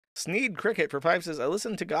Sneed Cricket for Pipe says, I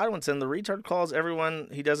listened to Godwinson. The retard calls everyone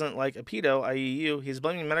he doesn't like a pedo, i.e. you. He's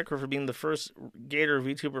blaming Medicare for being the first Gator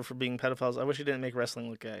VTuber for being pedophiles. I wish he didn't make wrestling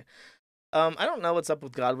look gay. I don't know what's up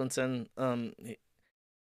with Godwinson.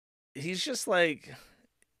 He's just like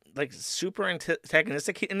super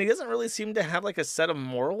antagonistic, and he doesn't really seem to have like a set of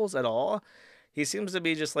morals at all. He seems to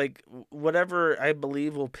be just like whatever I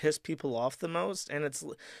believe will piss people off the most, and it's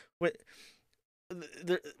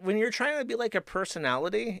when you're trying to be like a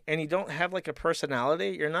personality and you don't have like a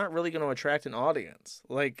personality, you're not really going to attract an audience.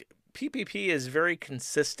 Like PPP is very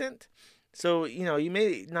consistent. So, you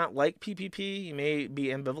may not like PPP, you may be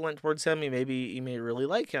ambivalent towards him, you may really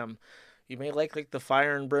like him. You may like the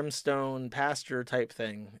fire and brimstone pastor type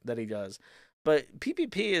thing that he does. But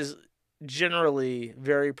PPP is generally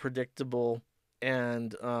very predictable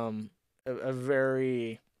and a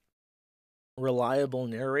very reliable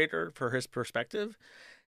narrator for his perspective,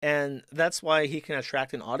 and that's why he can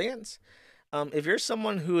attract an audience. If you're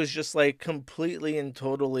someone who is just like completely and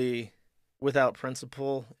totally without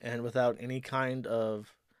principle and without any kind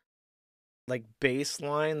of like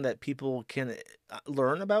baseline that people can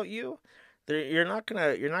learn about you, you're not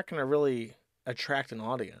gonna really attract an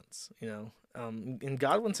audience. And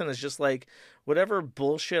Godwinson is just like whatever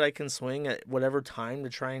bullshit I can swing at whatever time to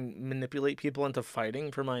try and manipulate people into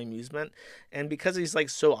fighting for my amusement. And because he's like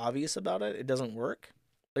so obvious about it, it doesn't work.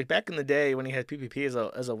 Like back in the day when he had PPP as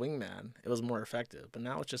a wingman, it was more effective. But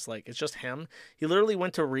now it's just him. He literally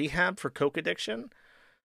went to rehab for coke addiction.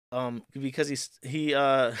 Because he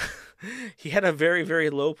had a very very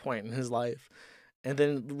low point in his life, and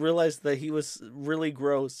then realized that he was really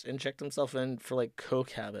gross and checked himself in for like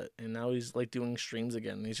coke habit, and now he's like doing streams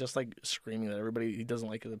again. He's just like screaming that everybody he doesn't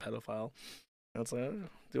like is a pedophile. And it's like, oh,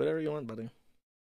 do whatever you want, buddy.